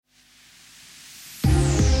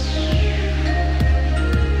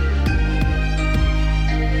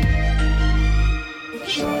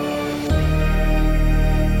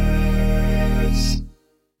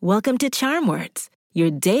Welcome to Charm Words, your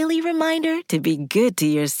daily reminder to be good to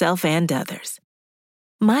yourself and others.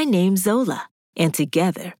 My name's Zola, and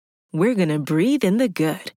together, we're going to breathe in the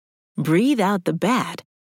good, breathe out the bad,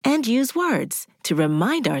 and use words to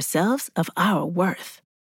remind ourselves of our worth.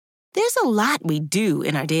 There's a lot we do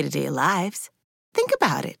in our day-to-day lives. Think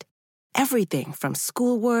about it. Everything from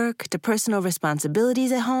schoolwork to personal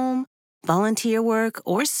responsibilities at home, volunteer work,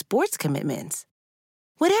 or sports commitments.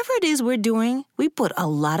 Whatever it is we're doing, we put a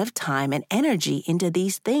lot of time and energy into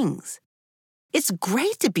these things. It's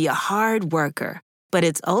great to be a hard worker, but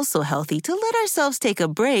it's also healthy to let ourselves take a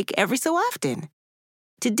break every so often.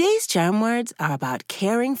 Today's charm words are about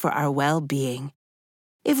caring for our well-being.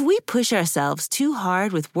 If we push ourselves too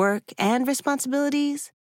hard with work and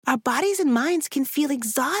responsibilities, our bodies and minds can feel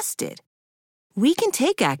exhausted. We can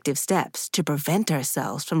take active steps to prevent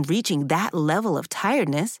ourselves from reaching that level of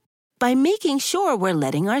tiredness by making sure we're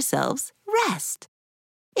letting ourselves rest.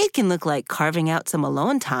 It can look like carving out some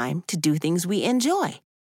alone time to do things we enjoy,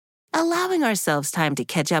 allowing ourselves time to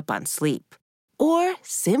catch up on sleep, or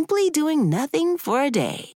simply doing nothing for a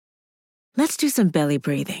day. Let's do some belly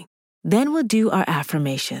breathing. Then we'll do our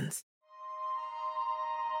affirmations.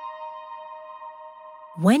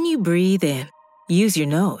 When you breathe in, use your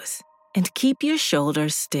nose and keep your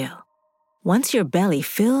shoulders still. Once your belly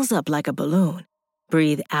fills up like a balloon,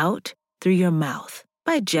 breathe out through your mouth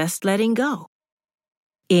by just letting go.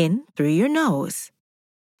 In through your nose,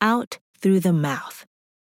 out through the mouth.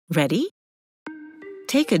 Ready?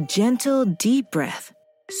 Take a gentle, deep breath,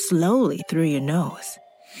 slowly through your nose.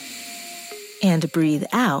 And breathe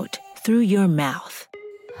out through your mouth.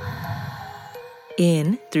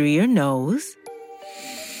 In through your nose,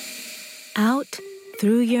 out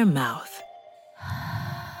through your mouth.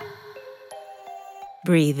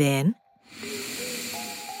 Breathe in.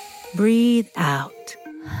 Breathe out.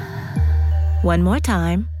 One more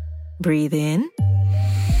time. Breathe in.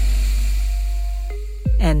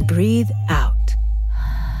 And breathe out.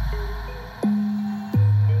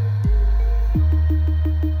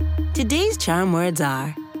 Today's charm words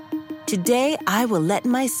are, today I will let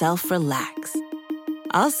myself relax.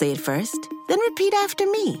 I'll say it first, then repeat after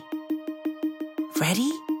me.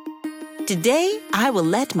 Ready? Today I will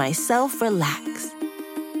let myself relax.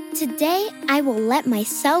 Today I will let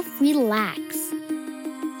myself relax.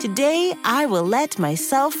 Today I will let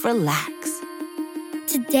myself relax.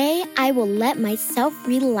 Today I will let myself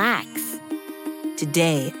relax.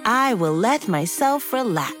 Today I will let myself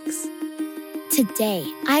relax. Today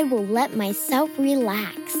I will let myself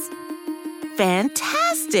relax.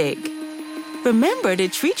 Fantastic! Remember to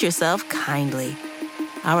treat yourself kindly.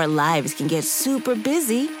 Our lives can get super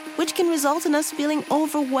busy, which can result in us feeling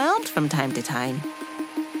overwhelmed from time to time.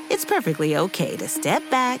 It's perfectly okay to step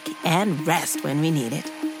back and rest when we need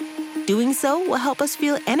it. Doing so will help us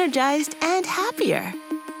feel energized and happier.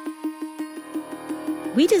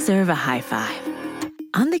 We deserve a high five.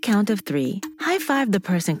 On the count of 3, high five the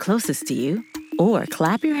person closest to you, or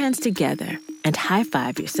clap your hands together and high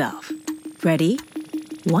five yourself. Ready?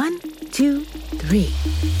 1, 2, 3.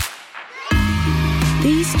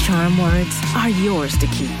 These charm words are yours to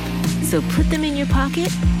keep, so put them in your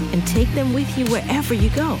pocket and take them with you wherever you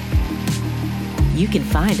go. You can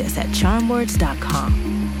find us at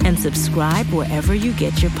charmwords.com and subscribe wherever you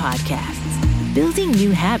get your podcasts. Building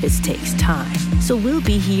new habits takes time, so we'll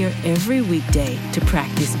be here every weekday to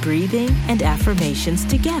practice breathing and affirmations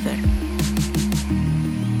together.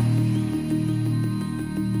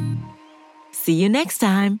 See you next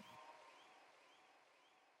time.